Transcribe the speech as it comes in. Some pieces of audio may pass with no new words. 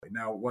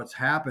Now, what's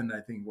happened, I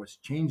think what's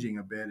changing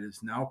a bit is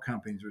now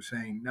companies are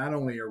saying, not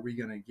only are we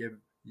going to give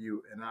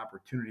you an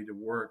opportunity to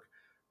work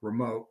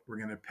remote, we're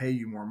going to pay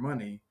you more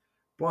money,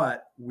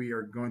 but we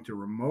are going to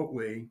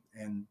remotely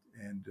and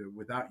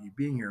without you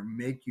being here,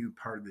 make you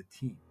part of the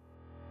team.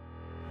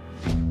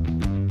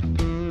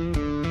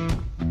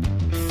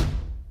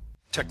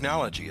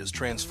 Technology is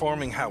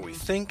transforming how we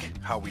think,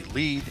 how we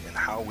lead, and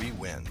how we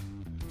win.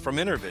 From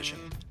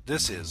InterVision,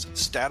 this is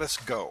Status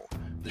Go,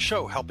 the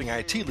show helping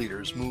IT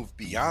leaders move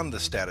beyond the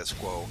status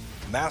quo,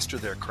 master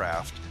their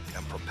craft,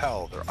 and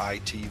propel their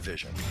IT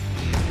vision.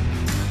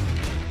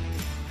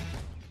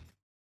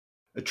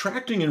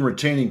 Attracting and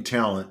retaining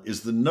talent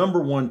is the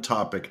number one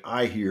topic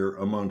I hear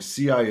among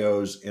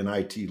CIOs and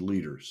IT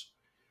leaders.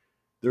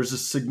 There's a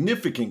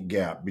significant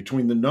gap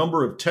between the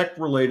number of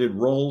tech-related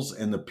roles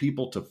and the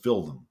people to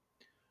fill them.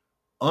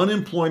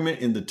 Unemployment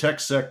in the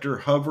tech sector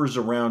hovers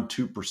around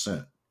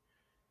 2%.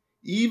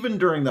 Even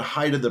during the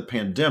height of the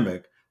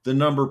pandemic, the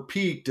number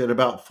peaked at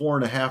about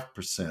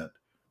 4.5%,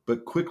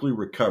 but quickly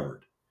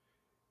recovered.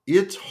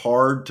 It's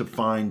hard to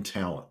find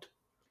talent.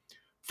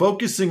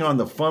 Focusing on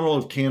the funnel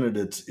of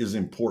candidates is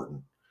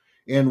important,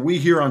 and we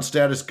here on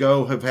Status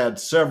Go have had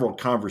several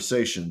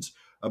conversations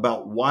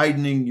about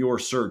widening your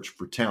search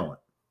for talent.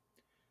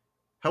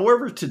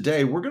 However,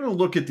 today we're going to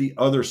look at the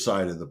other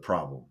side of the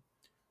problem,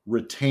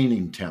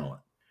 retaining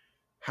talent.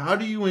 How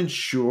do you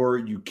ensure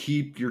you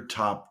keep your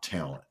top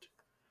talent?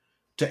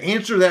 To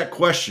answer that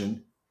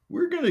question,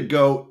 we're going to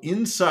go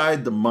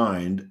inside the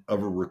mind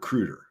of a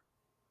recruiter.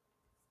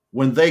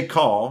 When they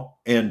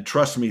call, and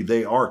trust me,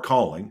 they are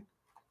calling,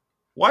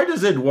 why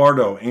does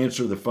Eduardo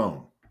answer the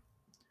phone?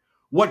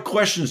 What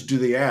questions do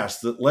they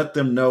ask that let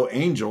them know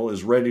Angel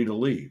is ready to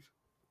leave?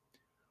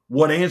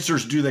 What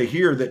answers do they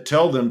hear that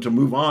tell them to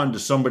move on to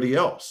somebody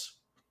else?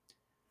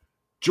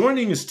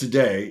 Joining us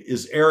today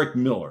is Eric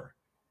Miller.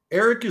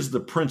 Eric is the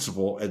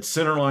principal at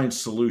Centerline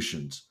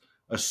Solutions,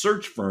 a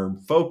search firm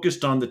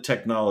focused on the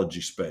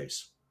technology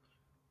space.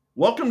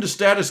 Welcome to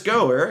Status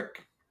Go,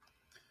 Eric.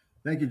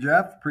 Thank you,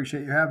 Jeff.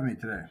 Appreciate you having me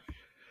today.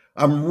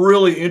 I'm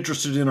really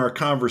interested in our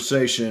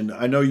conversation.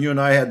 I know you and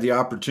I had the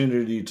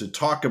opportunity to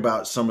talk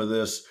about some of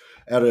this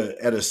at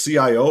a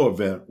CIO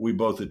event we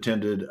both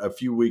attended a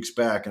few weeks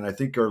back, and I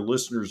think our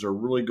listeners are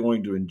really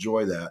going to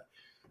enjoy that.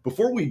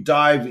 Before we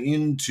dive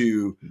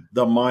into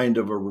the mind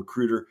of a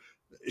recruiter,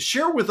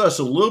 share with us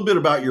a little bit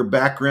about your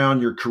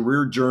background, your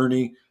career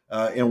journey,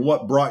 and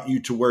what brought you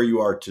to where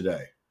you are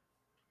today.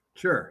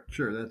 Sure,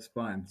 that's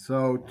fine.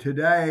 So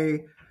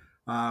today,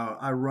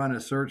 I run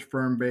a search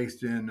firm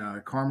based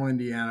in Carmel,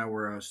 Indiana.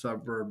 We're a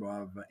suburb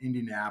of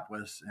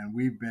Indianapolis, and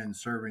we've been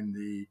serving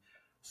the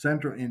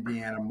central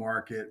Indiana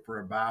market for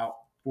about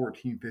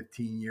 14,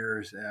 15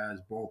 years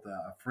as both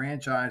a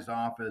franchised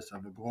office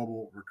of a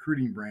global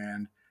recruiting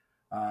brand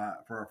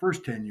for our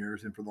first 10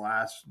 years. And for the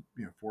last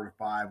 4 to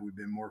 5, we've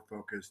been more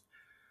focused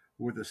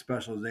with a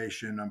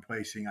specialization on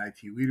placing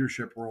IT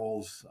leadership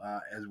roles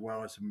as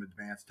well as some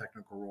advanced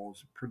technical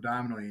roles,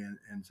 predominantly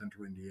in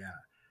central Indiana.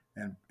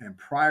 And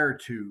prior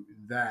to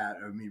that,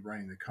 of me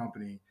running the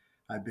company,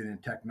 I've been in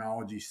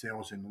technology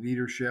sales and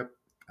leadership.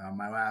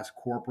 My last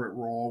corporate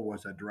role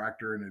was a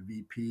director and a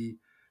VP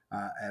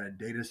at a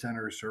data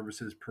center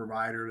services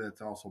provider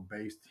that's also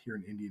based here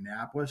in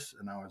Indianapolis.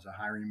 And I was a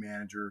hiring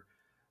manager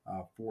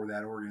for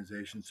that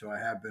organization. So I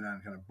have been on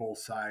kind of both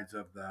sides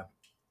of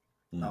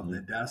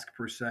the desk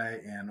per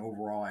se. And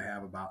overall, I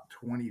have about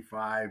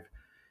 25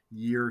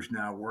 years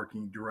now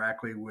working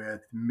directly with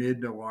mid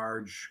to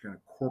large kind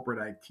of corporate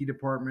IT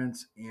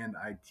departments and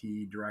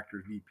IT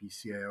directors, VP,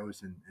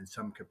 CIOs in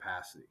some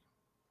capacity.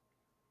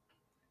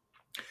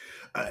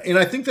 And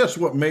I think that's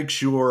what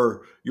makes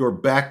your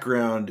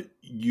background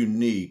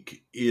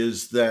unique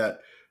is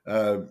that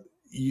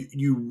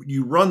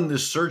you run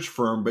this search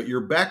firm, but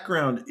your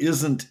background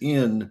isn't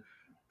in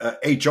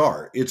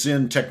HR, it's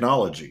in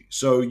technology.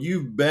 So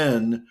you've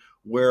been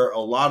where a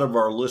lot of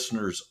our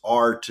listeners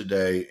are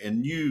today,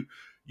 and you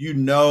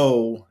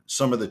know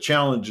some of the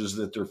challenges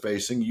that they're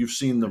facing. You've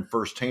seen them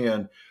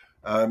firsthand,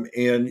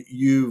 and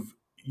you've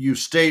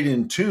stayed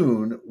in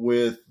tune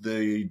with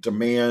the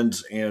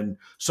demands and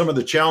some of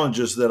the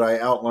challenges that I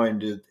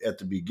outlined at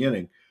the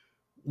beginning.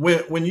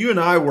 When you and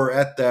I were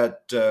at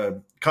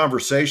that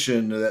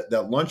conversation,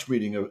 that lunch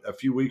meeting a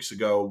few weeks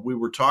ago, we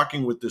were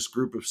talking with this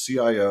group of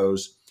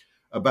CIOs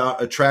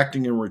about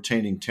attracting and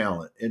retaining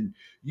talent. And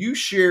you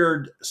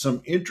shared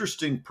some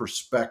interesting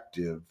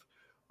perspective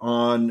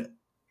on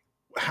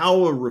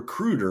how a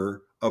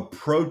recruiter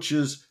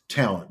approaches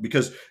talent,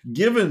 because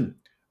given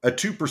a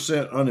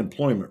 2%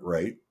 unemployment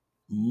rate,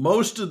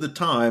 most of the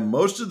time,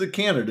 most of the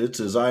candidates,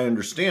 as I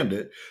understand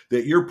it,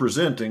 that you're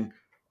presenting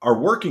are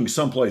working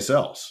someplace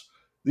else.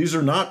 These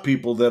are not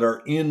people that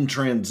are in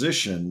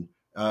transition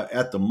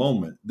at the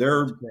moment.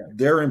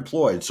 They're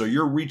employed. So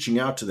you're reaching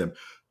out to them.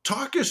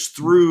 Talk us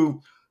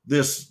through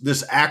this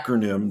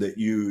acronym that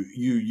you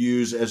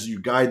use as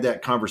you guide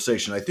that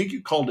conversation. I think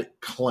you called it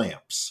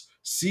CLAMPS.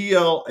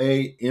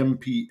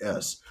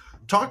 CLAMPS.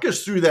 Talk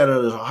us through that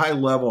at a high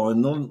level,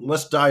 and then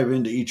let's dive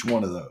into each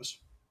one of those.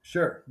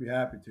 Sure, be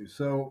happy to.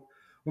 So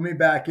let me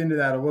back into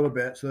that a little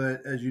bit. So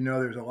that, as you know,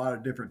 there's a lot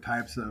of different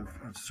types of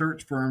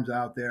search firms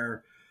out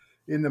there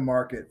in the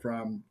market,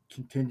 from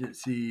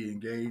contingency,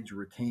 engaged,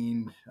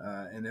 retained,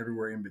 and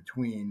everywhere in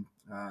between.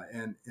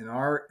 And in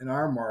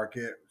our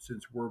market,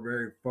 since we're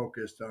very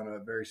focused on a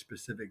very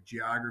specific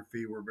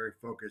geography, we're very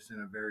focused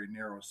in a very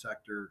narrow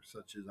sector,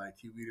 such as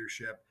IT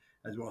leadership,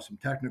 as well as some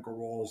technical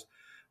roles.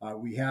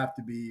 We have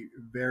to be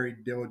very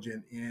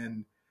diligent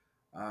in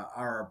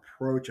our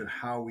approach and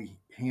how we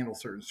handle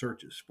certain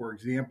searches. For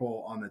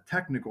example, on the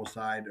technical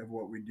side of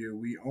what we do,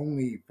 we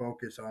only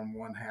focus on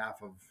one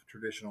half of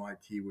traditional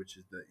IT, which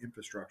is the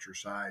infrastructure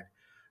side,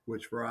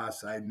 which for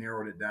us, I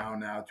narrowed it down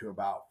now to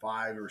about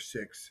 5 or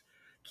 6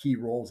 key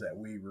roles that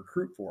we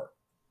recruit for.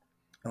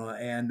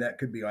 And that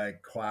could be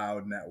like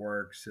cloud,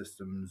 network,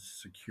 systems,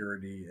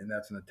 security, and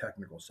that's on the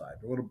technical side.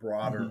 A little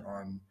broader Mm-hmm.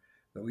 on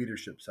the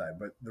leadership side.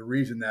 But the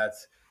reason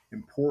that's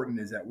important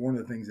is that one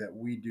of the things that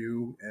we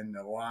do, and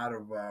a lot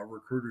of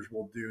recruiters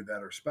will do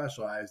that are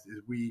specialized,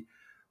 is we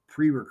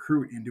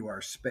pre-recruit into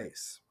our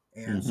space.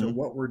 And so Mm-hmm.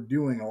 what we're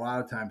doing a lot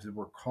of times is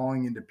we're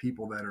calling into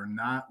people that are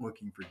not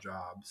looking for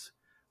jobs,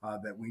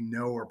 that we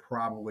know are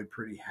probably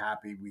pretty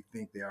happy. We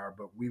think they are,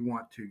 but we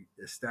want to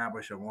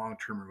establish a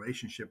long-term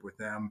relationship with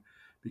them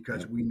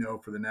because Yep. we know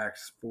for the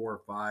next 4,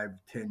 5,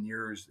 10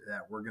 years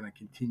that we're going to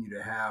continue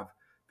to have,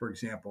 for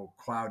example,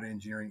 cloud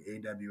engineering,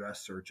 AWS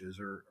searches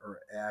or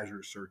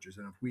Azure searches.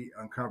 And if we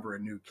uncover a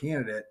new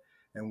candidate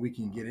and we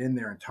can get in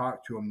there and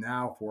talk to them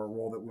now for a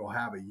role that we'll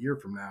have a year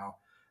from now,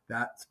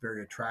 that's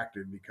very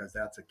attractive because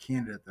that's a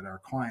candidate that our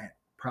client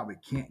probably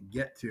can't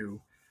get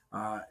to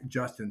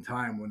just in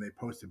time when they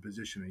post a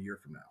position a year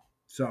from now.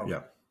 So,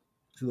 Yep.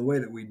 so the way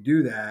that we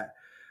do that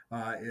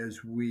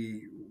is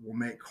we will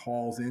make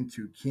calls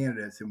into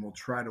candidates and we'll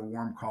try to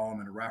warm call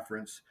them and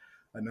reference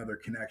another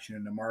connection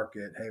in the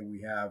market. Hey,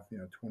 we have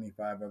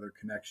 25 other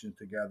connections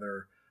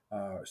together,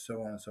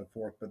 so on and so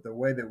forth. But the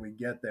way that we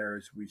get there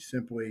is we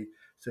simply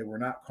say we're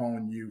not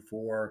calling you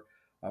for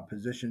a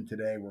position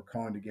today. We're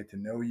calling to get to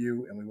know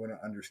you, and we want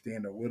to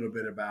understand a little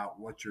bit about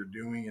what you're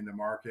doing in the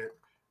market.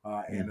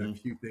 And a Mm-hmm.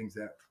 few things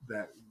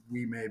that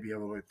we may be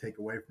able to take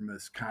away from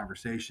this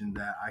conversation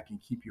that I can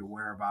keep you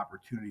aware of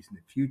opportunities in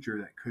the future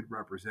that could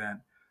represent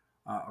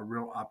a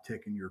real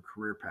uptick in your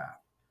career path.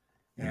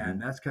 Mm-hmm.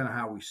 And that's kind of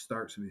how we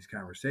start some of these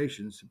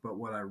conversations. But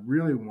what I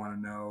really want to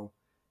know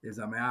is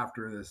I'm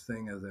after this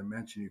thing, as I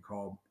mentioned, you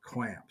called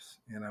clamps.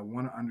 And I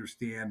want to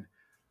understand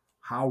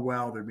how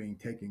well they're being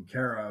taken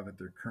care of at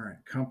their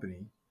current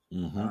company.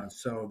 Mm-hmm.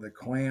 So the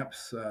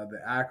clamps,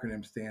 the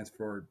acronym stands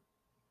for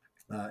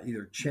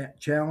either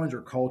challenge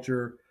or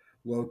culture,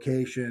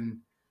 location,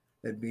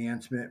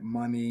 advancement,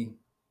 money,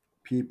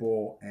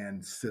 people,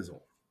 and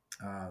sizzle.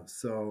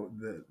 So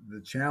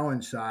the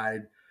challenge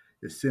side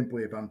is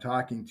simply if I'm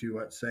talking to,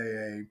 let's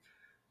say,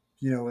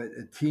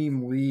 a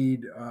team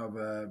lead of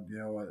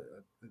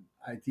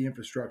IT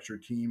infrastructure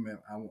team, and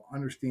I'm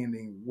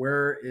understanding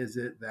where is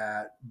it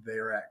that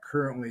they're at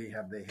currently.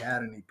 Have they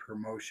had any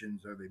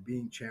promotions? Are they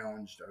being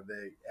challenged? Are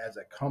they, as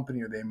a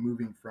company, are they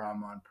moving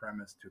from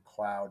on-premise to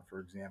cloud, for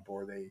example?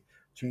 Are they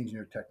changing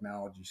their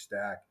technology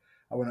stack?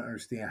 I want to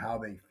understand how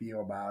they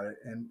feel about it,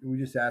 and we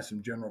just ask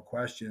some general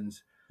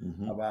questions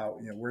Mm-hmm.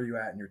 about where you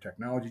at in your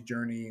technology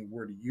journey.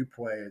 Where do you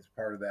play as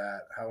part of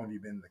that? How long have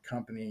you been in the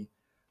company?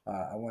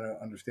 I want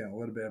to understand a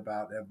little bit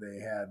about have they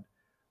had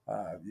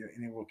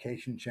any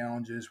location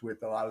challenges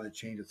with a lot of the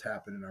change that's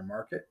happened in our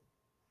market.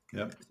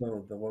 Yep.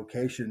 So the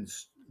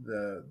locations,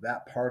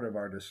 that part of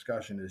our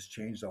discussion has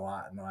changed a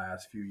lot in the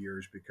last few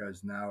years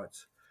because now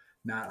it's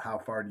not how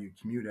far do you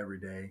commute every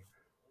day.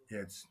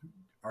 It's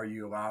are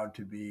you allowed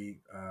to be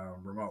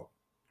remote,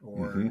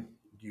 or Mm-hmm.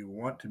 do you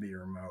want to be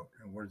remote,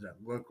 and what does that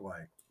look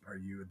like? Are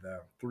you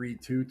the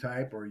 3-2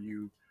 type, or are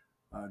you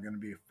going to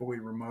be fully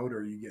remote, or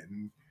are you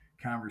getting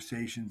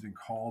conversations and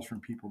calls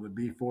from people to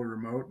be fully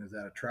remote, and is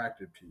that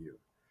attractive to you?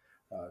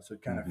 So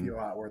kind of Mm-hmm. feel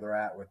out where they're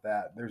at with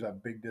that. There's a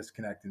big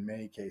disconnect in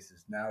many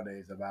cases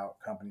nowadays about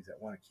companies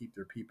that want to keep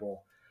their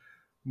people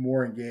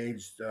more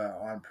engaged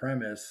on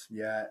premise,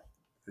 yet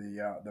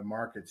the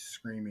market's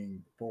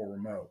screaming full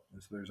remote.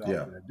 And so there's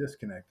Yeah. often a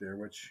disconnect there,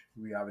 which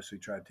we obviously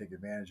try to take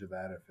advantage of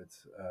that if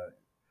it's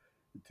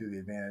to the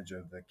advantage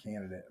of the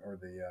candidate or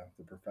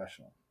the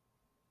professional.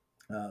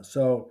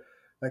 So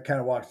that kind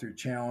of walks through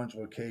challenge,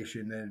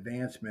 location, then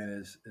advancement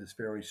is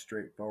fairly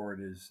straightforward.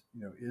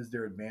 Is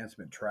there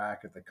advancement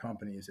track at the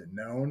company? Is it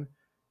known?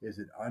 Is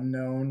it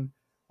unknown?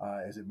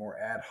 Is it more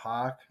ad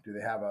hoc? Do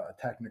they have a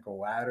technical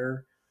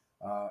ladder?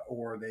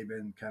 Or they've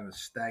been kind of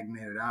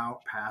stagnated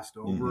out, passed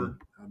Mm-hmm. over?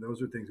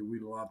 Those are things that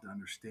we'd love to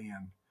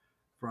understand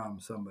from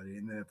somebody.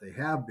 And then if they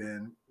have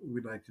been,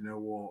 we'd like to know,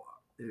 well,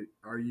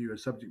 are you a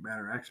subject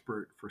matter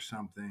expert for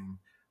something?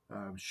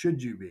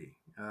 Should you be?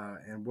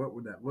 And what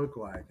would that look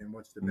like? And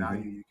what's the Mm-hmm.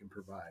 value you can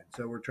provide?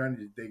 So we're trying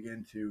to dig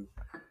into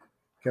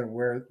kind of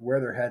where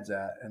their head's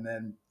at. And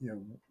then,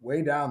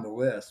 way down the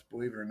list,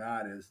 believe it or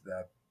not, is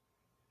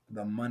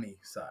the money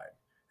side.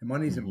 And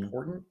money's Mm-hmm.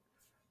 important,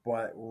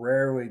 but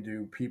rarely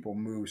do people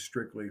move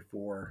strictly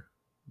for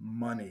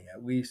money,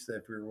 at least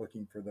if you're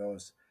looking for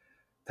those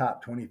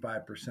top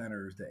 25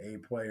 percenters, the A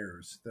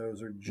players,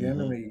 those are Mm-hmm.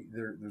 generally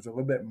there's a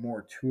little bit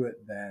more to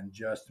it than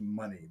just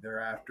money. They're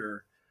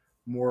after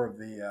more of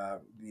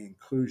the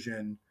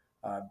inclusion,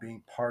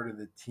 being part of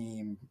the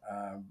team,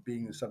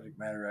 being the subject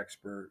matter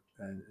expert.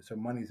 And so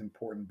money is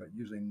important, but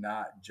usually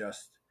not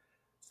just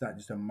it's not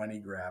just a money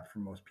grab for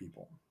most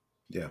people.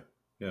 Yeah.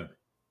 Yeah.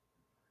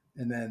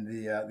 And then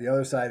the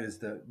other side is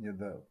the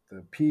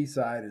P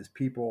side is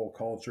people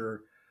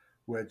culture,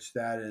 which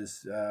that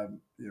is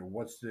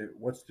what's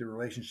the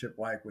relationship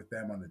like with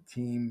them on the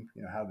team,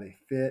 how they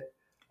fit,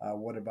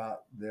 what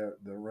about the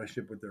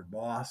relationship with their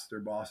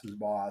boss's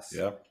boss,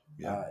 Yeah.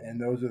 Yeah. and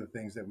those are the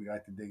things that we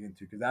like to dig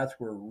into because that's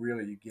where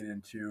really you get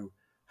into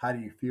how do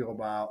you feel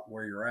about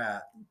where you're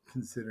at,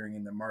 considering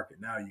in the market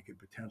now you could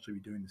potentially be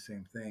doing the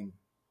same thing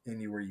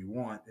anywhere you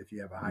want if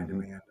you have a high Mm-hmm.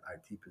 demand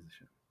IT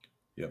position.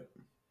 Yep.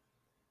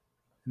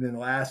 And then the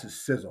last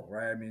is sizzle,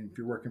 right? I mean, if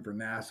you're working for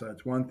NASA,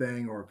 it's one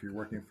thing, or if you're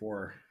working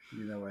for,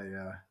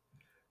 a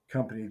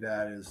company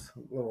that is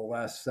a little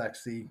less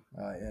sexy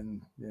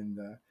in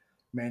the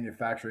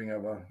manufacturing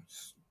of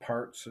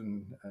parts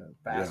and Yeah.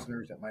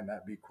 fasteners, that might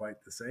not be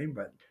quite the same,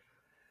 but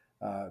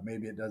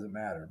maybe it doesn't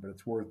matter. But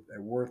it's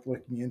worth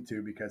looking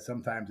into because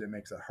sometimes it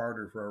makes it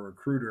harder for a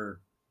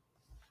recruiter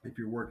if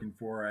you're working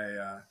for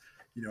a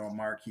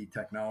marquee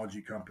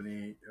technology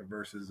company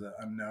versus an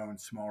unknown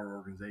smaller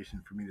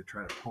organization for me to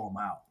try to pull them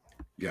out.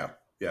 Yeah.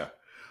 Yeah.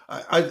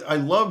 I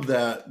love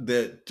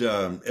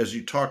that as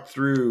you talk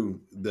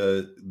through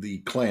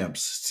the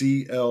clamps,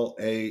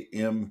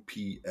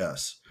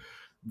 CLAMPS,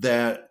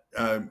 that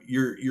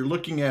you're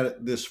looking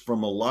at this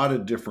from a lot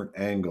of different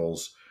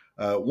angles.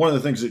 One of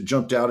the things that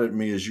jumped out at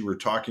me as you were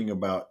talking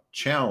about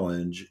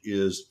challenge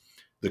is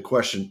the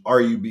question,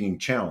 are you being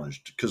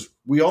challenged? Because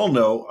we all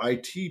know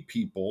IT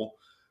people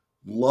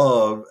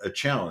love a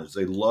challenge.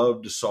 They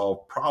love to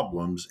solve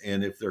problems.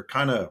 And if they're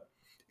kind of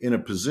in a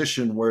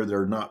position where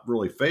they're not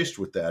really faced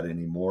with that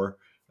anymore,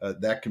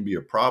 that can be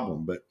a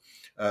problem. But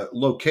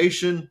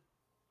location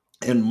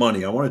and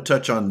money, I want to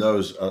touch on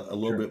those a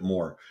little Sure. bit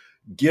more.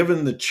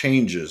 Given the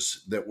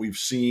changes that we've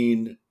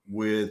seen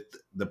with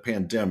the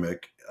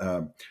pandemic,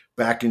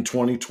 back in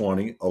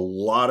 2020, a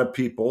lot of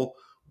people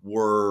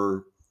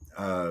were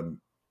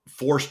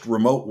forced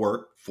remote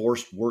work,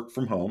 forced work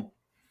from home.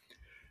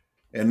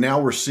 And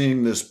now we're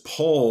seeing this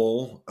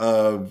pull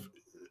of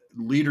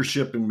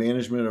leadership and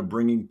management of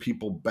bringing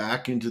people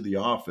back into the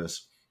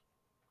office.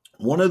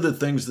 One of the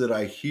things that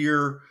I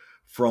hear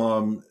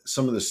from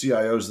some of the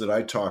CIOs that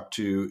I talk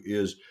to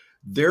is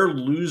they're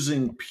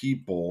losing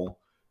people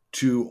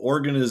to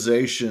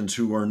organizations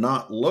who are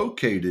not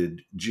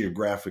located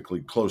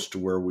geographically close to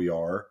where we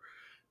are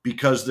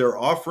because they're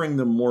offering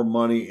them more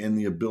money and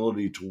the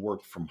ability to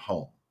work from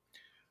home.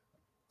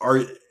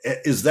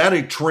 Is that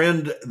a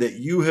trend that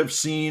you have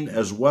seen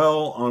as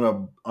well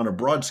on a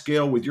broad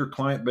scale with your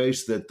client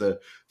base, that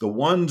the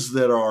ones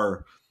that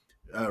are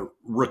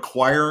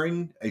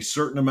requiring a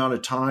certain amount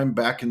of time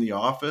back in the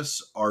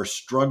office are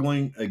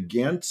struggling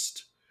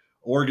against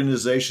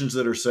organizations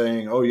that are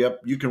saying, oh,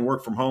 yep, you can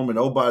work from home, and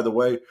oh, by the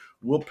way,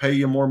 we'll pay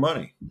you more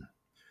money?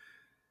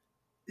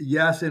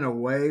 Yes, in a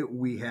way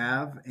we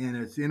have, and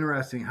it's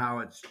interesting how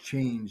it's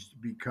changed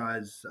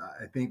because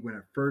I think when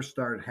it first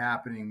started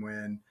happening,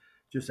 when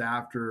just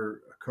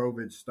after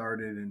COVID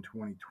started in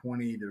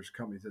 2020, there's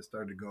companies that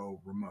started to go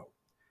remote.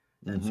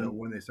 And so Mm-hmm.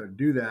 when they started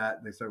to do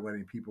that, they started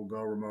letting people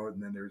go remote,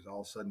 and then there's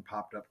all of a sudden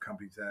popped up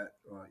companies that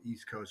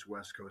East Coast,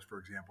 West Coast, for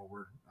example,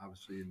 we're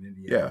obviously in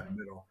Indiana Yeah. in the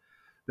middle,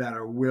 that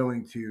are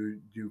willing to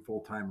do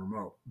full time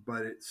remote.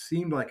 But it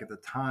seemed like at the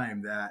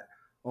time that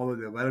although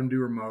they let them do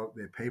remote,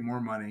 they pay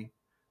more money.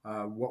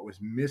 What was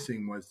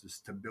missing was the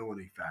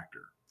stability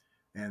factor,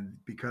 and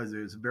because it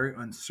was very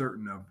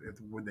uncertain of if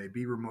would they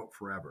be remote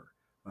forever.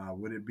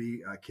 Would it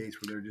be a case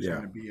where they're just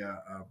going Yeah. to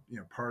be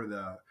a part of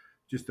the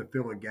just to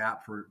fill a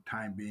gap for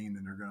time being,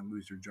 then they're going to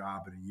lose their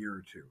job in a year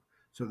or two.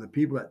 So the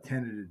people that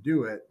tended to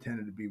do it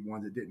tended to be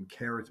ones that didn't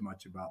care as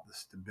much about the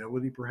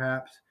stability,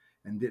 perhaps,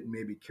 and didn't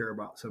maybe care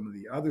about some of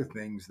the other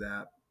things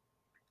that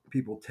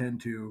people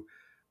tend to,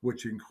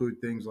 which include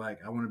things like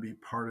I want to be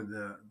part of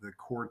the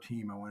core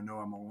team. I want to know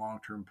I'm a long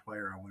term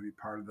player. I want to be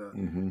part of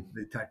Mm-hmm.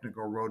 the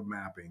technical road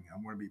mapping. I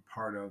want to be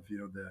part of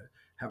the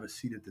have a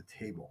seat at the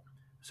table.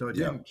 So it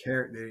Yeah. didn't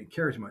care. They didn't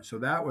care as much. So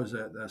that was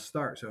a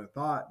start. So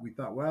we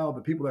thought, well,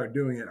 the people that are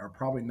doing it are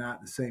probably not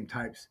the same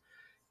types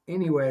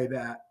anyway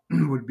that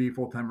would be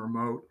full time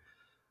remote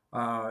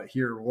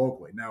here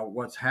locally. Now,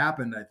 what's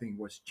happened, I think,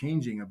 what's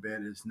changing a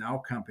bit is now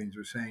companies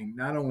are saying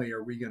not only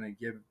are we going to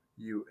give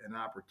you an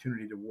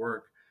opportunity to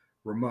work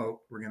remote,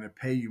 we're going to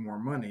pay you more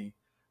money,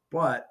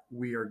 but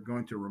we are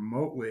going to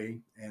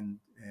remotely and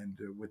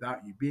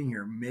without you being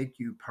here, make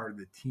you part of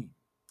the team,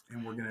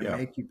 and we're going to Yeah.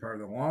 make you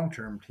part of the long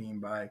term team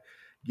by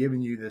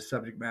giving you the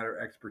subject matter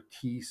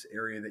expertise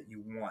area that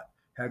you want,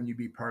 having you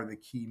be part of the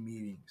key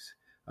meetings,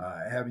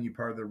 having you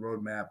part of the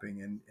road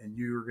mapping, and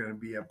you're going to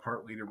be a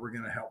part leader. We're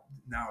going to help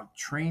now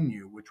train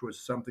you, which was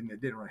something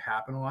that didn't really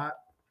happen a lot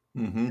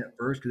Mm-hmm. at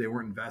first because they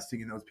weren't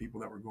investing in those people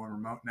that were going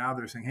remote. Now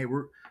they're saying, hey,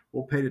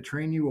 we'll pay to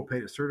train you, we'll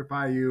pay to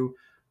certify you,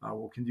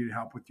 We'll continue to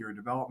help with your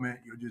development.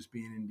 You'll just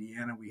be in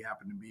Indiana. We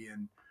happen to be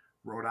in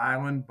Rhode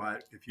Island,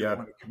 but if you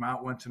want to come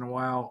out once in a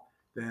while,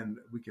 then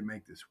we can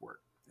make this work.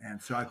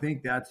 And so I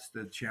think that's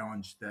the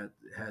challenge that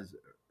has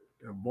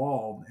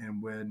evolved.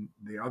 And when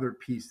the other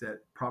piece that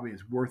probably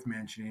is worth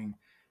mentioning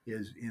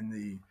is in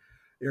the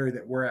area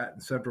that we're at in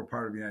the central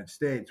part of the United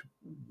States,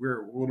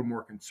 we're a little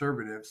more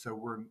conservative. So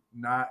we're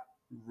not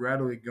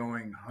readily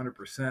going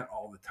 100%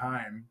 all the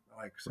time,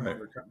 like some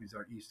other companies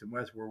are east and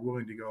west. We're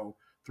willing to go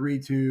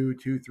 3-2,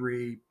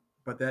 2-3,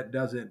 but that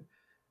doesn't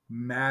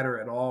matter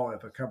at all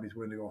if a company's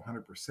willing to go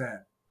 100%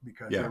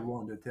 because they're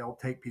willing to, they'll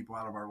take people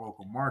out of our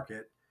local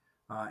market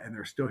and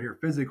they're still here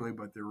physically,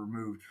 but they're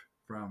removed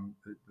from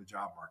the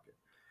job market.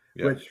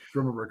 Which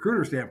from a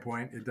recruiter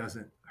standpoint, it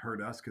doesn't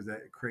hurt us because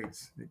that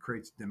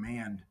creates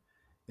demand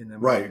in the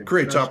market. It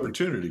creates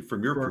opportunity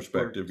from your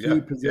perspective. For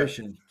key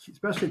positions,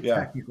 especially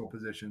technical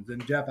positions.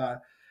 And Jeff,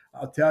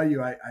 I'll tell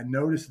you, I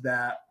noticed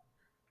that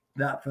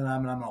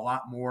phenomenon a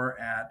lot more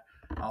at,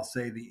 I'll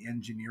say, the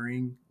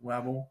engineering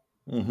level.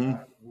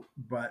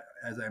 But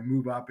as I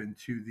move up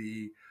into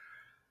the,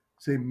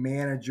 say,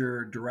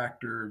 manager,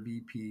 director,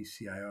 VP,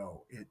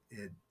 CIO,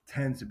 it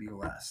tends to be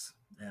less.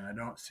 And I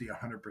don't see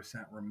 100%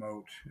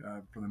 remote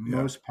for the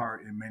most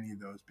part in many of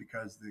those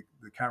because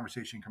the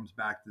conversation comes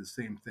back to the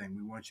same thing.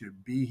 We want you to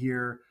be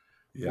here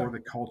for the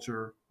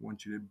culture. We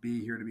want you to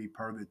be here to be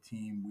part of the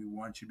team. We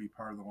want you to be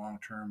part of the long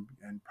term.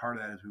 And part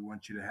of that is we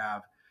want you to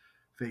have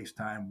face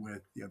time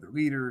with the other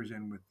leaders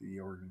and with the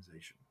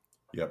organization.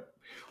 Yep.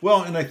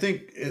 Well, and I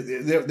think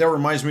that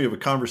reminds me of a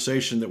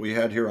conversation that we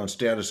had here on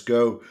Status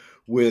Go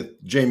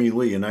with Jamie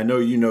Lee. And I know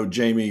you know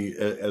Jamie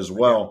as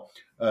well.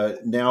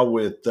 Now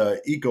with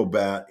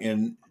Ecobat,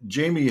 and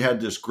Jamie had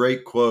this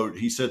great quote.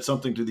 He said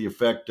something to the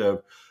effect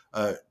of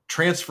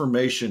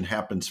transformation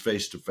happens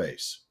face to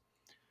face.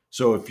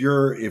 So if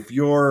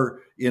you're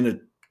in a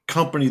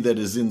company that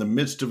is in the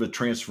midst of a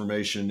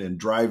transformation and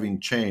driving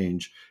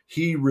change,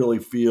 he really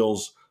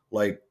feels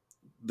like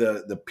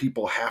the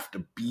people have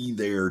to be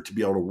there to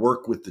be able to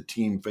work with the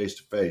team face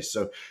to face.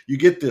 So you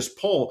get this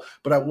pull.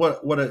 But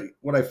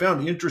what I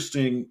found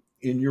interesting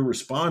in your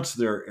response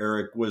there,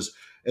 Eric, was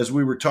as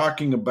we were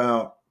talking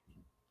about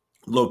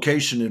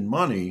location and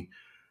money,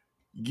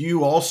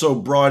 you also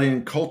brought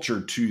in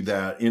culture to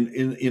that.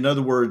 In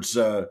other words,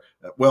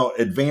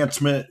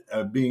 advancement,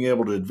 being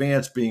able to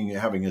advance,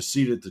 having a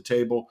seat at the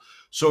table.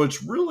 So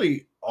it's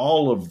really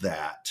all of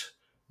that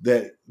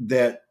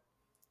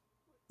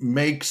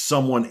makes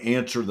someone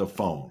answer the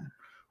phone,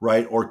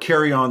 right, or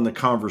carry on the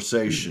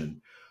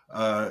conversation.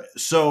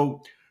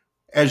 So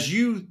as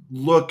you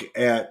look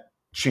at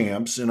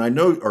Champs, and I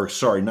know, or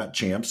sorry, not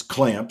Champs,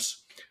 Clamps.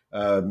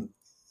 Wrong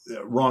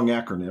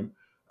acronym.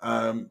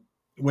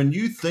 When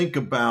you think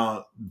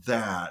about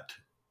that,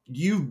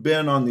 you've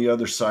been on the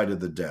other side of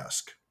the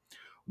desk.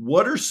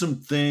 What are some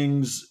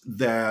things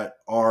that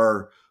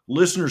our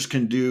listeners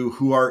can do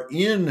who are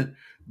in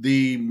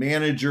the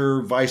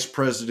manager, vice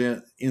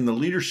president, in the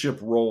leadership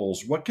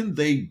roles? What can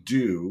they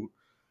do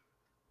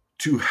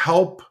to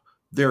help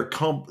their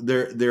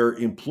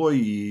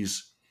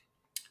employees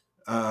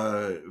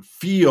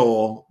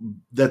feel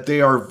that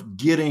they are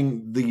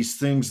getting these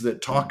things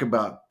that talk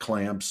about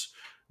Clamps,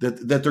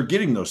 that they're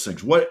getting those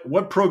things?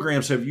 What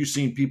programs have you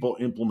seen people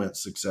implement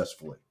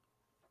successfully?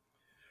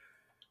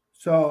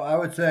 So I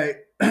would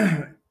say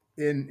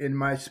in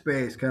my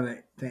space, kind of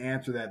to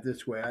answer that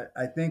this way,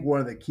 I think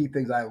one of the key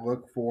things I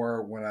look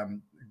for when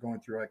I'm going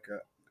through like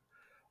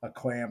a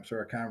Clamps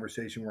or a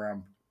conversation where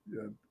I'm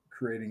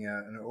creating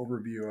an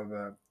overview of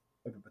a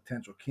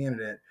potential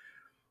candidate,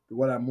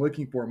 what I'm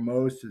looking for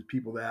most is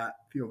people that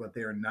feel that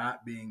they are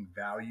not being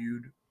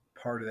valued,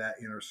 part of that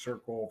inner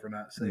circle, for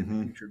not saying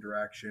the future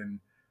direction,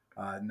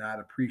 not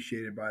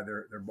appreciated by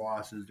their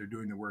bosses. They're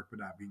doing the work but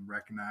not being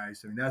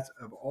recognized. I mean, that's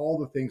of all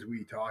the things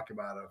we talk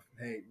about of,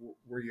 hey,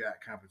 where are you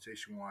at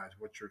compensation-wise?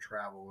 What's your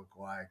travel look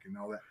like? And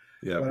all that.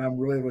 Yeah. What I'm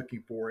really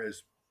looking for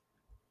is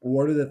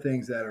what are the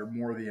things that are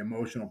more the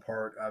emotional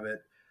part of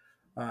it?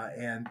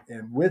 And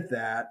with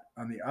that,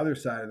 on the other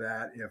side of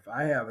that, if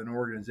I have an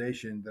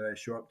organization that I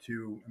show up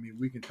to, I mean,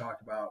 we can talk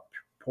about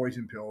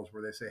poison pills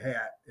where they say, hey,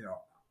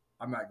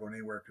 I'm not going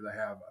anywhere because I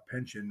have a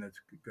pension that's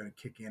going to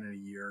kick in a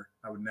year.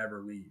 I would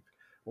never leave.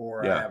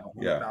 Or I have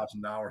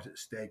 $100,000 at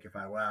stake if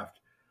I left.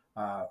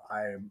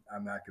 I'm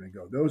not going to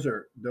go. Those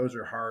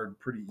are hard,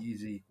 pretty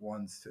easy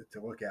ones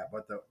to look at.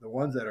 But the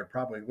ones that are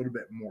probably a little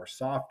bit more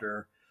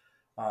softer,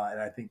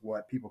 and I think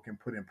what people can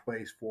put in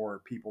place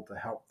for people to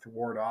help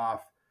thwart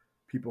off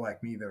people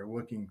like me that are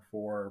looking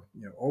for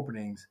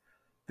openings,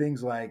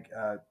 things like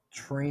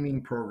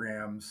training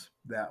programs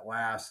that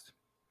last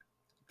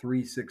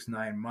 3, 6,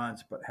 9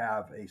 months, but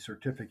have a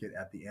certificate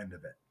at the end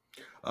of it.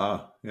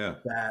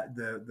 That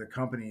the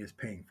company is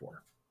paying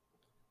for.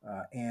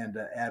 And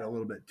add a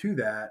little bit to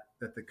that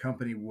the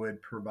company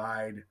would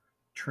provide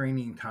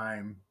training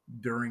time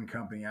during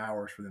company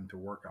hours for them to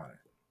work on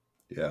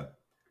it. Yeah.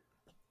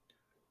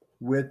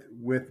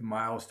 with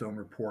milestone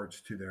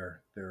reports to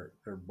their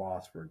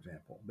boss, for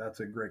example. That's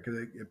a great, because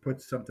it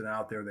puts something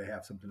out there. They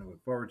have something to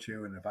look forward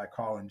to. And if I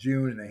call in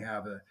June and they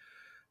have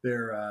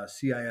their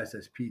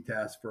CISSP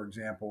test, for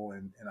example,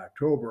 in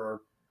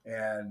October,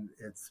 and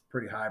it's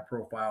pretty high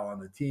profile on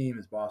the team,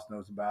 his boss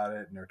knows about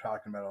it and they're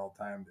talking about it all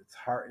the time, it's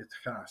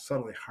kind of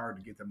subtly hard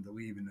to get them to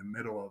leave in the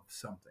middle of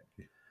something.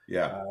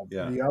 Yeah.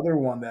 The other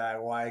one that I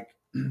like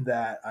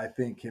that I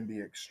think can be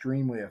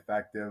extremely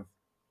effective,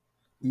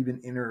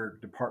 even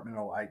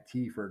interdepartmental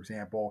IT, for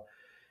example,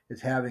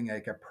 is having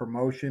like a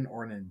promotion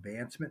or an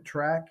advancement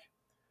track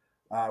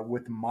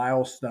with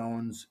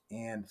milestones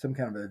and some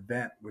kind of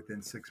event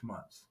within 6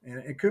 months. And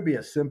it could be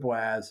as simple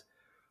as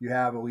you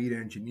have a lead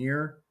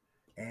engineer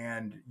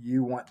and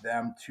you want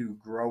them to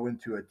grow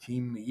into a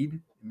team lead.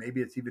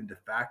 Maybe it's even de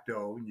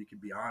facto, and you can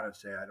be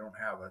honest, say, I don't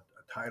have a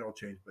title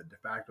change, but de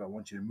facto, I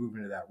want you to move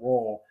into that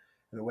role.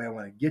 And the way I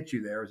want to get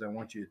you there is I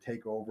want you to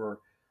take over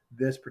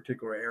this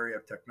particular area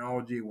of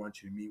technology. I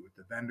want you to meet with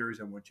the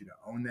vendors. I want you to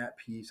own that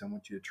piece. I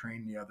want you to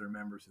train the other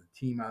members of the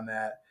team on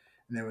that.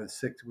 And then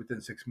within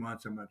 6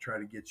 months, I'm going to try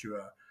to get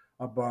you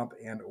a bump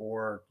and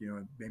or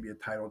maybe a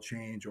title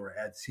change or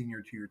add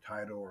senior to your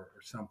title or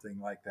something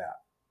like that.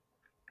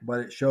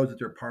 But it shows that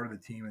they're part of the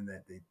team and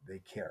that they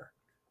care.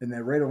 And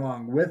then right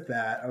along with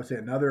that, I would say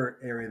another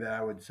area that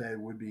I would say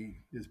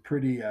is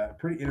pretty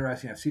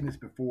interesting. I've seen this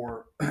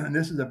before, and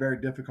this is a very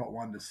difficult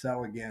one to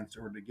sell against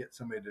or to get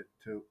somebody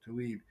to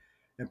leave.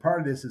 And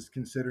part of this is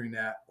considering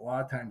that a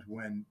lot of times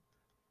when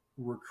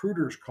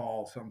recruiters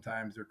call,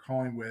 sometimes they're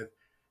calling with,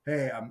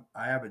 hey,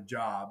 I have a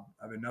job.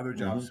 I have another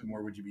job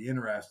somewhere. Would you be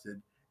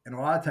interested? And a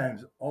lot of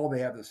times all they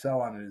have to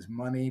sell on it is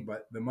money,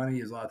 but the money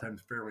is a lot of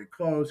times fairly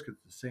close because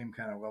it's the same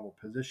kind of level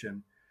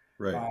position.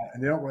 Right.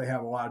 And they don't really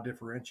have a lot of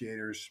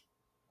differentiators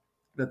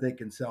that they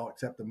can sell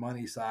except the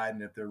money side.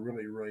 And if they're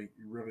really, really,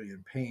 really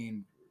in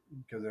pain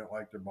because they don't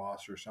like their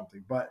boss or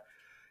something. But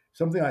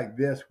something like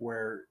this,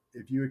 where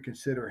if you would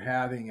consider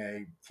having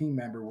a team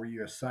member where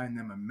you assign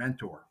them a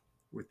mentor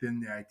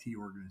within the IT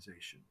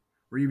organization,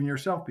 or even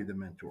yourself be the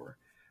mentor,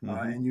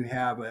 and you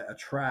have a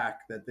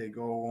track that they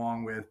go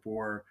along with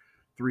for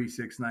 3,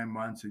 6, 9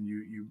 months, and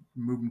you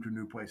move them to a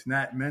new place. And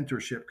that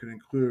mentorship could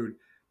include,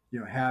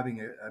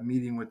 having a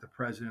meeting with the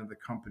president of the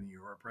company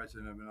or a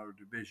president of another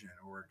division,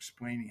 or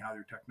explaining how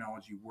their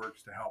technology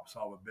works to help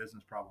solve a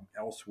business problem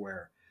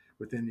elsewhere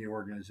within the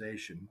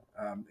organization.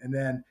 And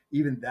then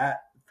even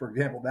that, for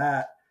example,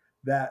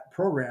 that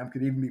program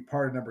could even be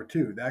part of number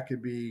 2. That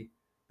could be,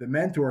 the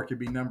mentor could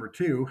be number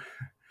 2,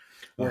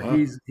 where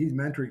he's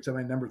mentoring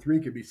somebody. Number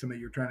 3 could be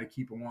somebody you're trying to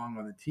keep along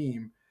on the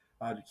team,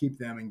 to keep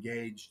them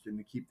engaged and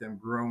to keep them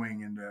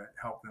growing and to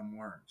help them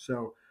learn.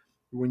 So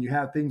when you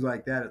have things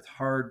like that, it's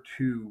hard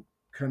to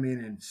come in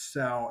and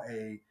sell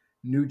a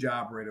new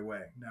job right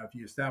away. Now, if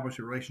you establish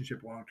a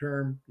relationship long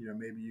term,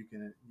 maybe you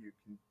can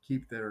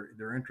keep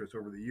their interest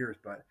over the years.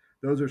 But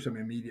those are some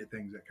immediate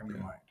things that come to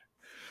mind.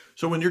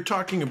 So when you're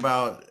talking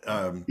about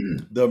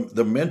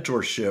the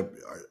mentorship,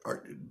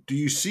 do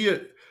you see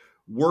it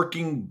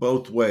working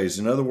both ways?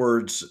 In other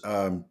words,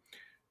 I'm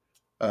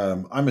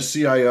a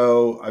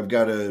CIO. I've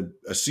got a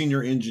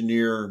senior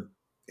engineer,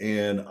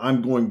 and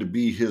I'm going to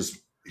be his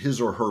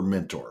or her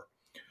mentor.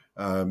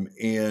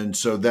 And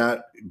so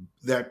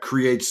that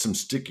creates some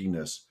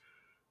stickiness.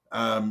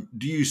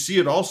 Do you see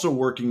it also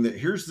working that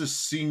here's this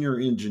senior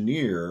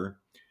engineer,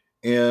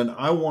 and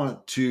I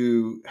want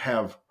to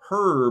have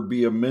her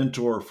be a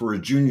mentor for a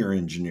junior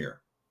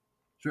engineer?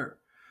 Sure.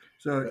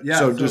 So yeah.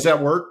 So does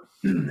that work?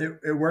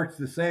 It works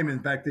the same.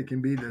 In fact, it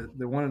can be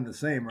the one and the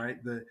same, right?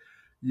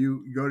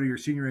 You go to your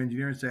senior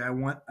engineer and say, I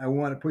want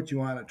to put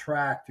you on a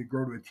track to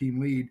grow to a team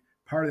lead.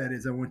 Part of that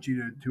is I want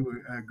you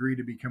to agree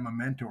to become a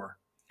mentor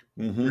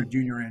for a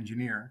junior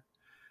engineer.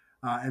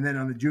 And then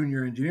on the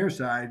junior engineer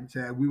side,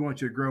 say, we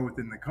want you to grow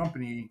within the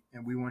company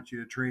and we want you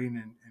to train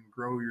and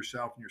grow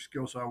yourself and your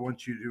skills. So I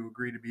want you to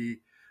agree to be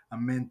a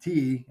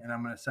mentee, and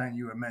I'm going to assign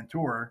you a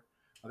mentor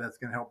that's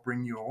going to help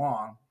bring you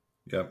along.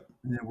 Yep.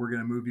 And then we're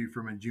going to move you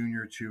from a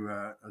junior to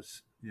a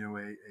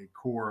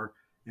core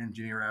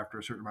engineer after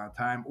a certain amount of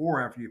time,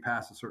 or after you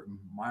pass a certain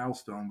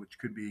milestone, which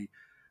could be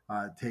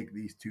take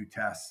these 2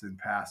 tests and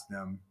pass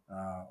them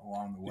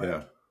along the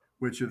way,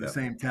 which are the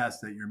same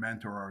tests that your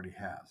mentor already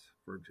has,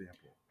 for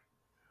example.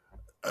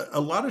 A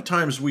lot of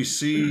times we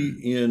see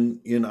in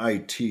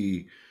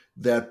IT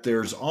that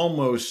there's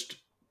almost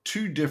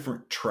 2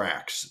 different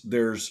tracks.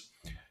 There's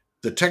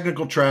the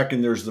technical track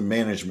and there's the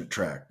management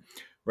track,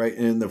 right?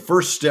 And the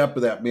first step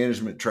of that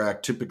management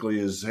track typically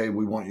is, hey,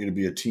 we want you to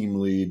be a team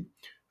lead.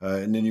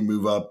 And then you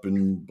move up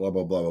and blah,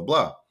 blah, blah, blah,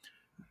 blah.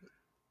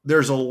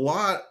 There's a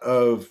lot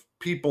of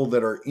people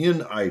that are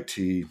in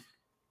IT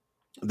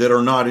that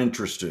are not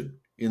interested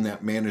in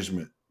that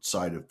management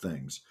side of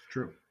things.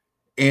 True.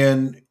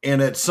 And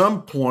at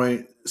some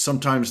point,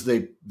 sometimes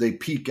they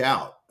peak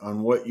out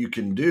on what you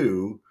can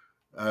do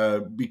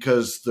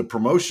because the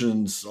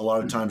promotions a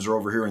lot of times are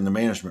over here in the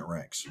management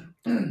ranks,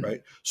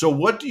 right? So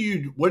what do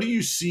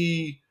you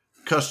see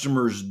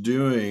customers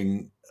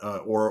doing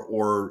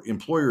or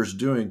employers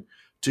doing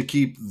to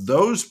keep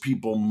those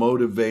people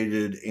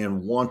motivated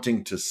and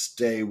wanting to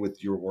stay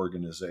with your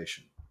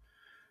organization?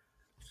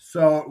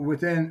 So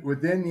within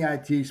the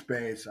IT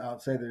space, I'll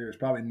say that there's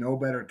probably no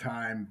better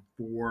time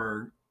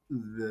for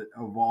the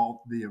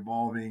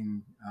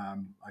evolving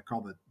I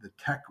call the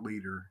tech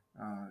leader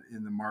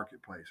in the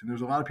marketplace. And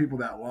there's a lot of people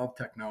that love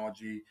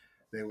technology.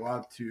 They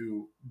love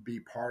to be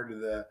part of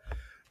the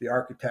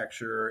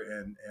architecture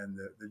and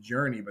the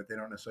journey, but they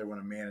don't necessarily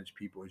want to manage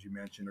people, as you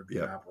mentioned, or be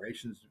an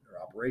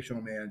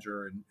operational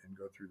manager and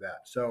go through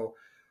that. So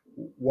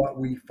what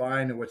we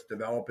find and what's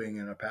developing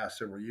in the past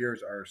several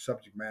years are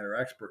subject matter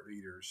expert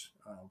leaders.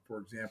 For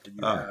example,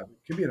 it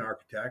could be an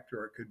architect,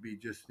 or it could be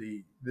just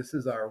this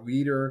is our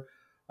leader,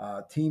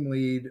 team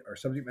lead, or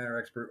subject matter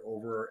expert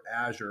over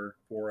Azure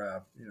for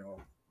a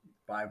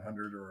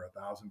 500 or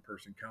 1,000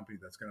 person company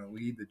that's going to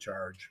lead the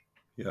charge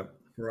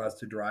for us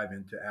to drive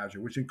into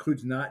Azure, which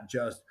includes not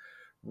just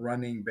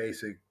running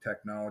basic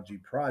technology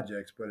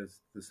projects, but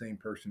it's the same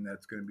person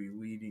that's going to be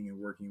leading and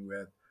working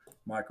with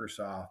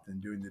Microsoft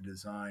and doing the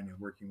design and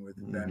working with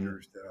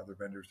vendors, the other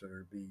vendors that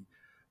are be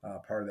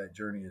part of that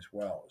journey as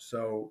well.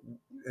 So,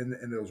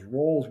 and those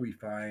roles we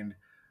find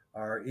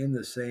are in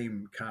the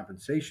same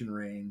compensation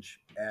range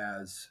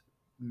as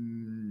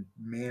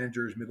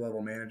managers,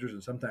 mid-level managers,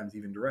 and sometimes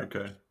even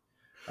directors.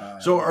 Okay.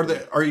 So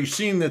are you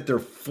seeing that they're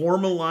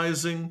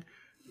formalizing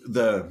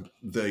the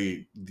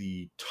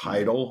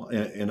title,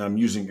 and I'm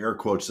using air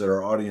quotes that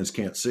our audience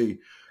can't see,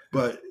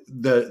 but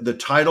the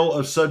title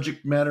of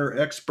subject matter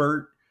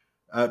expert?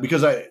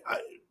 Because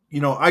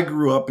I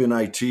grew up in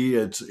IT.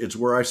 It's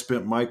where I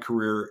spent my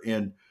career,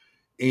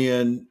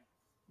 and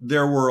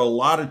there were a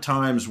lot of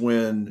times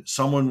when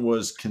someone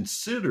was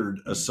considered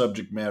a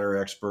subject matter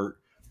expert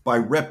by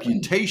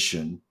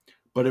reputation,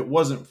 but it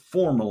wasn't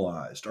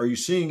formalized. Are you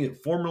seeing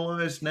it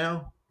formalized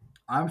now?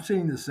 I'm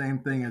seeing the same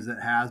thing as it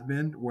has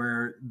been,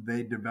 where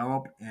they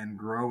develop and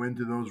grow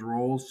into those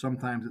roles.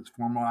 Sometimes it's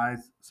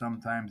formalized,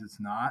 sometimes it's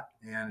not.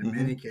 And in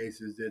many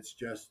cases, it's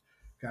just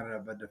kind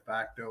of a de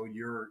facto,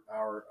 you're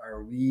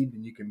our lead,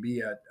 and you can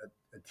be a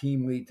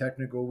team lead,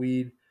 technical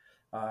lead.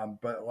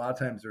 But a lot of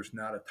times there's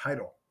not a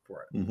title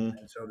for it.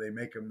 And so they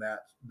make them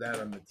that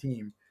on the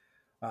team.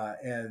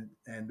 And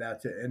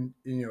that's it. And,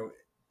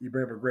 you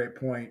bring up a great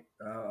point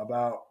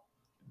about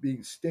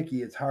being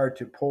sticky. It's hard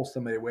to pull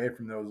somebody away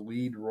from those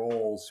lead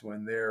roles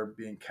when they're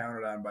being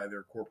counted on by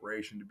their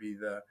corporation to be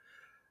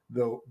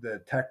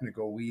the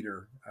technical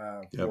leader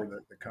for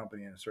the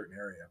company in a certain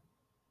area,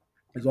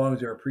 as long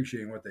as they're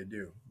appreciating what they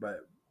do.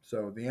 But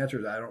so the answer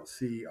is, I don't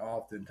see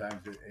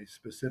oftentimes a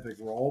specific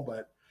role,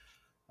 but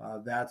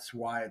that's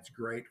why it's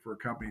great for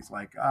companies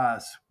like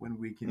us when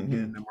we can get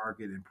in the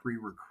market and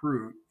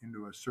pre-recruit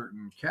into a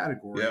certain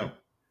category.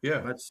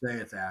 Let's say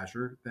it's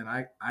Azure, then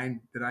I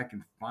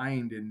can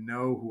find and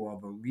know who all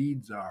the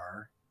leads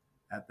are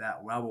at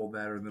that level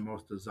that are the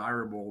most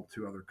desirable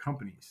to other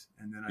companies.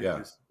 And then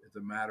it's a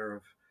matter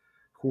of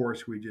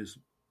course, we just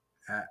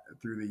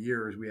through the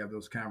years we have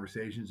those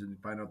conversations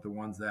and find out the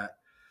ones that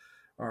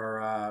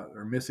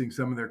are missing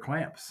some of their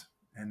clamps.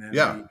 And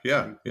then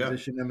we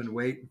position them and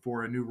wait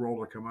for a new role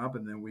to come up,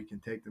 and then we can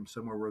take them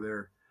somewhere where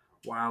they're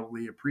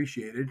wildly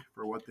appreciated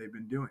for what they've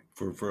been doing.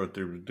 For what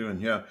they were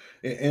doing,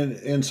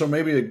 and so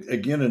maybe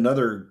again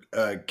another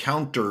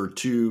counter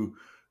to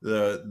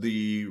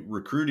the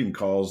recruiting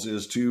calls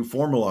is to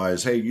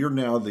formalize. Hey, you're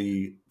now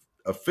the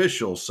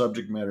official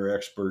subject matter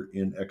expert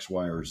in X,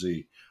 Y, or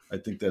Z. I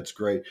think that's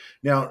great.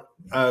 Now,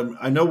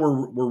 I know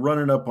we're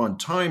running up on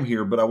time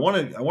here, but I want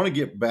to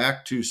get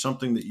back to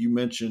something that you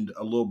mentioned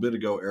a little bit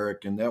ago,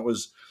 Eric, and that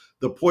was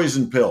the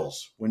poison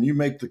pills. When you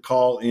make the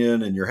call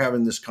in and you're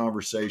having this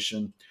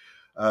conversation,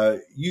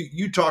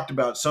 you talked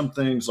about some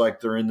things like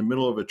they're in the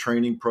middle of a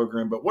training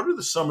program, but what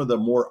are some of the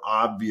more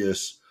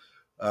obvious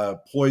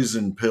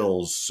poison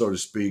pills, so to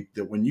speak,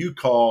 that when you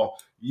call,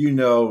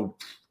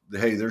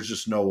 hey, there's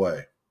just no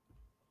way?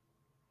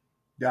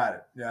 Got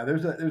it. Yeah,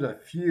 there's a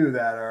few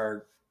that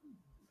are,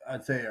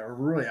 I'd say, are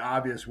really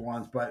obvious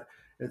ones, but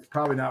it's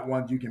probably not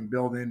ones you can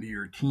build into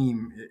your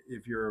team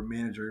if you're a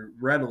manager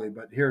readily.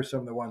 But here are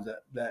some of the ones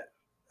that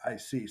I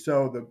see.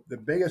 So the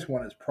biggest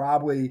one is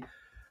probably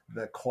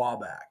the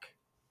clawback.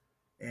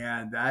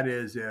 And that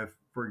is if,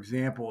 for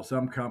example,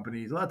 some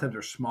companies, a lot of times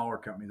they're smaller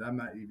companies. I'm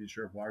not even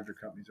sure if larger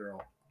companies are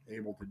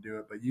able to do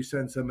it, but you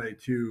send somebody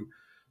to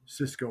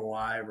Cisco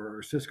Live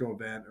or Cisco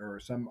event or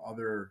some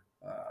other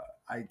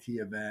IT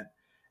event,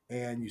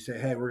 and you say,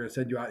 hey, we're going to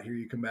send you out here.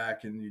 You come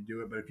back and you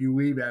do it. But if you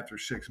leave after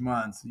 6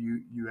 months,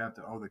 you have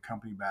to owe the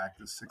company back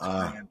the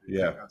 $6,000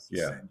 to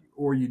send you.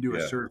 Or you do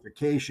a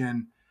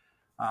certification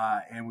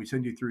and we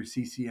send you through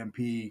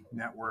CCNP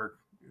network,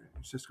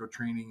 Cisco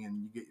training,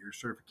 and you get your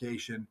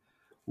certification.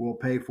 We'll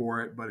pay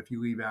for it. But if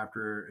you leave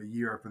after a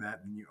year after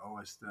that, then you owe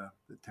us the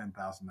 $10,000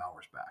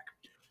 back.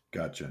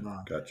 Gotcha.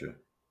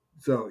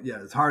 So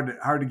it's hard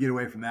to get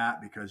away from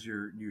that because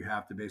you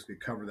have to basically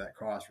cover that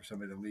cost for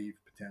somebody to leave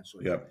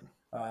potentially.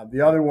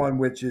 The other one,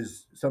 which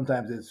is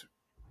sometimes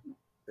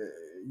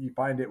you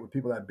find it with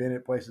people that have been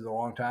at places a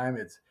long time,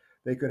 it's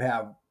they could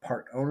have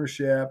part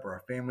ownership or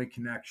a family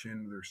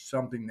connection. There's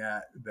something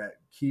that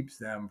keeps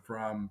them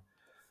from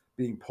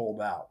being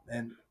pulled out.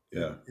 And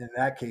Yeah. in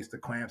that case, the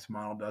clamps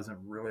model doesn't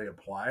really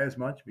apply as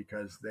much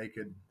because they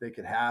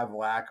could have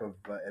lack of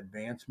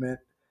advancement,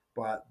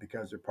 but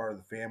because they're part of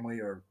the family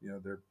or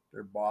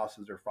their boss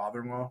is their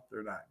father-in-law,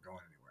 they're not going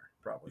anywhere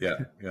probably.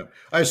 Yeah.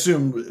 I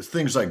assume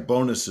things like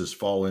bonuses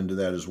fall into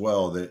that as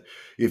well. That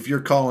if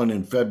you're calling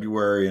in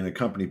February and a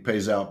company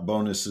pays out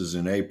bonuses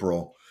in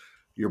April,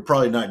 you're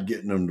probably not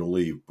getting them to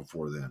leave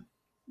before then.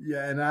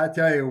 Yeah, and I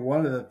tell you,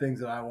 one of the things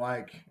that I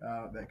like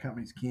that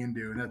companies can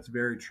do, and that's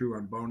very true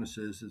on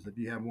bonuses, is if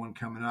you have one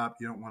coming up,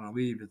 you don't want to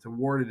leave. It's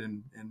awarded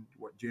in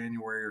what,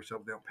 January or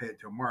so. They don't pay it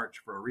till March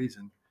for a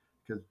reason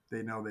because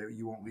they know that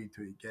you won't leave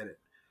till you get it.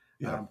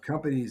 Yeah.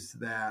 Companies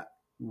that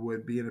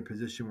would be in a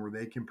position where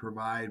they can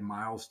provide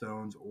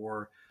milestones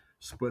or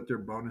split their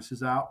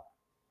bonuses out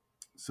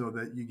so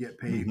that you get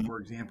paid, for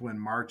example, in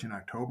March and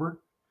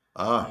October.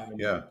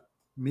 Yeah.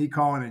 Me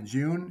calling in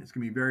June, it's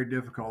going to be very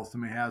difficult.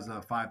 Somebody has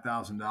a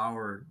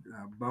 $5,000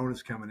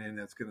 bonus coming in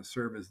that's going to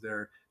serve as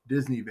their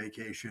Disney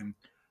vacation.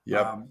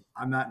 Yep.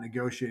 I'm not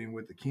negotiating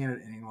with the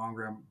candidate any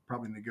longer. I'm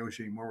probably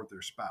negotiating more with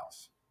their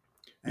spouse.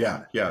 And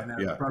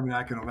I'm probably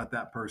not going to let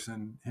that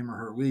person, him or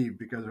her, leave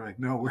because they're like,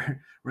 no,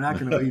 we're not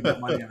going to leave that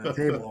money on the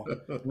table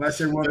unless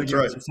they want to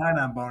get a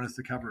sign-on bonus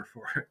to cover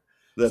for it.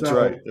 That's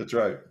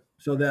right.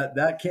 So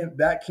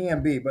that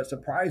can be, but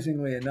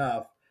surprisingly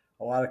enough,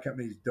 a lot of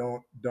companies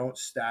don't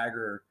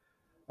stagger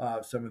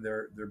some of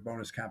their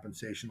bonus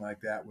compensation like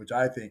that, which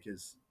I think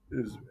is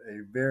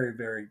a very,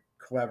 very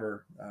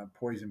clever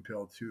poison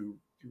pill to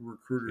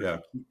recruiters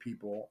to keep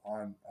people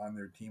on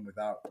their team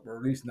without, or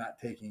at least not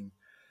taking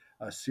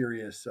a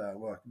serious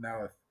look.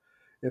 Now,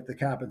 if the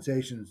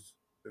compensation's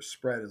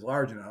spread is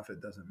large enough,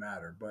 it doesn't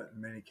matter. But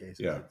in many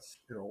cases,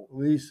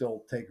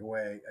 it'll take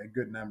away a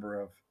good number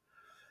of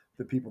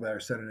the people that are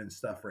sending in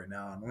stuff right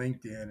now on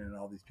LinkedIn and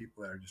all these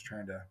people that are just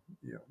trying to,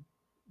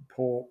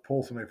 pull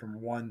somebody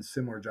from one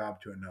similar job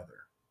to another.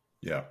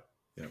 Yeah.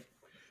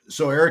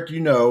 So Eric,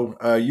 you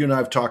and I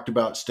have talked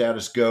about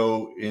Status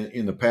Go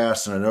in the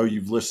past, and I know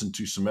you've listened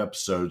to some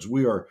episodes.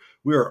 We are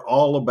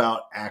all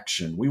about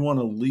action. We want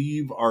to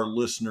leave our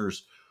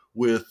listeners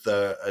with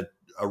a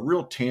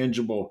real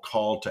tangible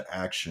call to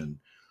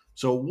action.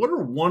 So what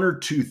are one or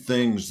two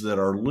things that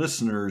our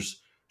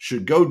listeners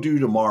should go do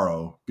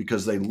tomorrow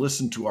because they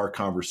listened to our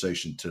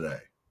conversation today?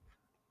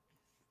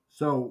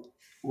 So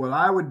what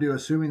I would do,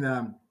 assuming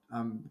that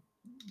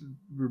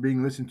we're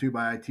being listened to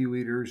by IT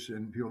leaders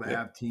and people that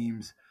have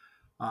teams,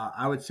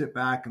 I would sit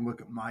back and look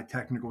at my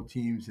technical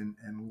teams and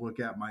look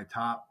at my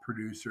top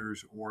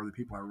producers or the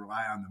people I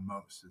rely on the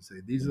most and say,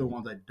 these are the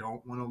ones I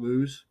don't want to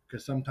lose.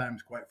 Because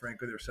sometimes, quite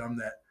frankly, there's some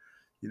that,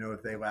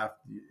 if they left,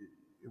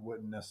 it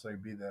wouldn't necessarily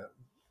be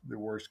the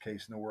worst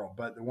case in the world.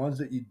 But the ones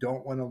that you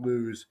don't want to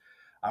lose,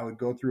 I would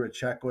go through a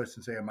checklist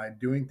and say, am I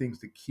doing things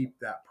to keep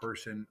that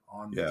person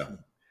on the team?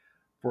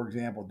 For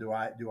example, do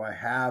I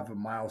have a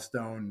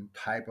milestone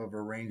type of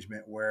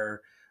arrangement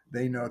where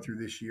they know through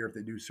this year if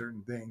they do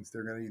certain things,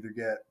 they're going to either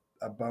get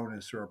a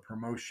bonus or a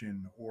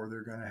promotion or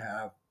they're going to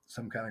have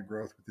some kind of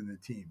growth within the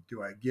team?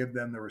 Do I give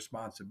them the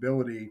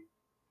responsibility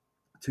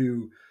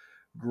to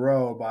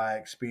grow by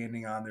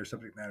expanding on their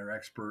subject matter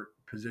expert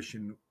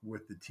position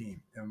with the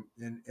team?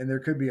 And there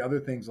could be other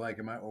things like,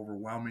 am I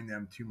overwhelming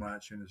them too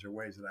much? And is there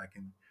ways that I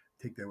can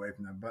take that away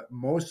from them? But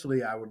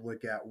mostly I would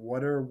look at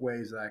what are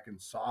ways that I can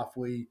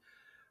softly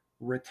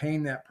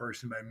retain that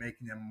person by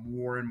making them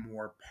more and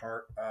more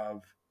part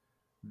of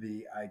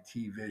the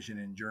IT vision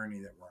and journey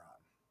that we're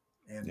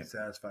on and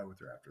satisfied with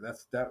their after.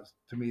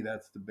 To me,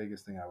 that's the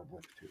biggest thing I would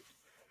look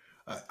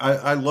to.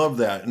 I love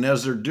that. And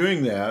as they're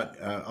doing that,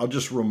 I'll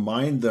just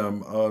remind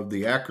them of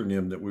the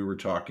acronym that we were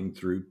talking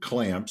through: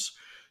 CLAMPS: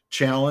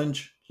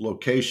 challenge,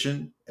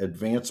 location,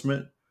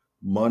 advancement,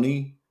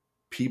 money,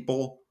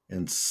 people,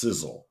 and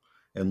sizzle.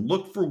 And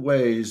look for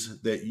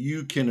ways that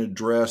you can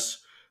address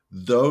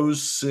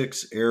those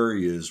 6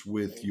 areas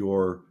with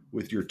your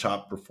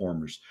top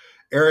performers.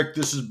 Eric,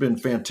 this has been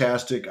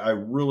fantastic. I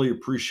really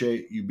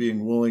appreciate you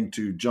being willing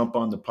to jump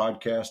on the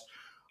podcast.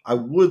 I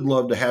would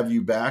love to have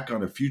you back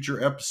on a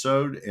future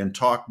episode and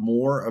talk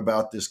more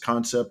about this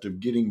concept of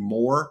getting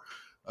more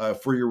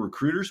for your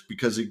recruiters,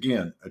 because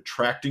again,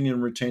 attracting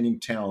and retaining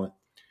talent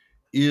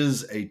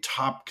is a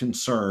top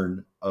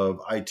concern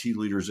of IT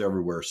leaders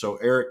everywhere. So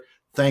Eric,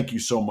 thank you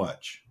so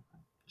much.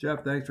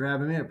 Jeff, thanks for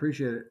having me. I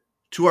appreciate it.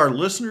 To our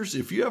listeners,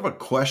 if you have a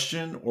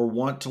question or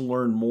want to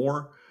learn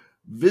more,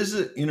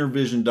 visit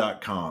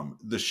intervision.com.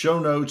 The show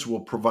notes will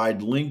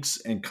provide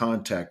links and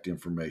contact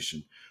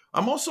information.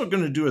 I'm also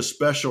going to do a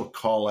special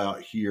call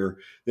out here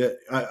that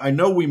I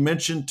know we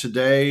mentioned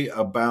today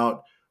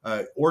about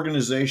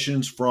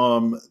organizations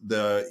from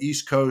the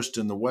East Coast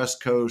and the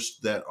West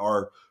Coast that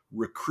are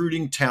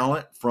recruiting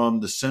talent from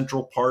the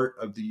central part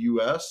of the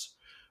U.S.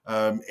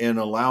 And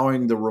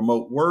allowing the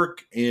remote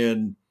work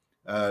and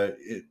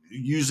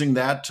using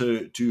that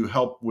to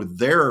help with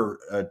their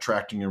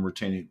attracting and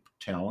retaining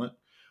talent.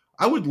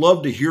 I would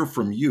love to hear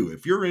from you.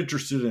 If you're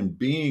interested in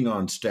being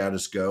on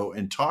Status Go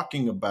and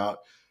talking about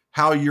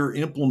how you're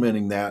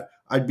implementing that,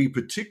 I'd be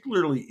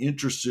particularly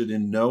interested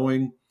in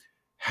knowing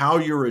how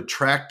you're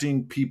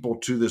attracting people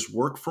to this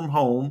work from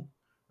home,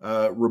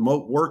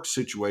 remote work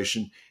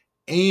situation,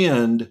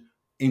 and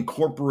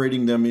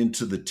incorporating them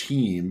into the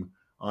team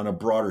on a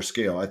broader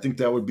scale. I think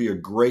that would be a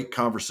great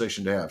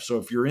conversation to have. So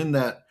if you're in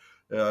that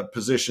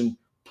position,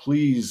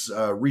 please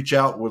reach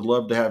out. Would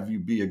love to have you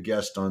be a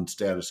guest on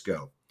Status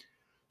Go.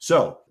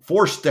 So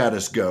for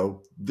Status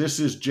Go, this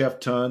is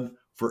Jeff Tunn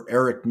for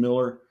Eric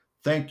Miller.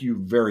 Thank you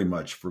very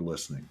much for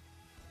listening.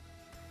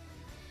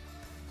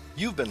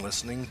 You've been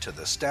listening to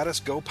the Status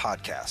Go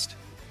podcast.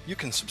 You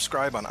can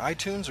subscribe on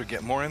iTunes or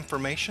get more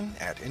information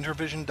at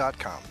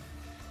intervision.com.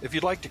 If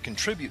you'd like to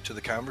contribute to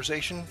the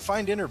conversation,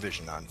 find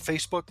Intervision on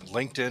Facebook,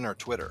 LinkedIn, or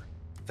Twitter.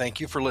 Thank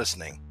you for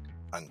listening.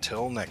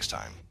 Until next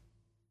time.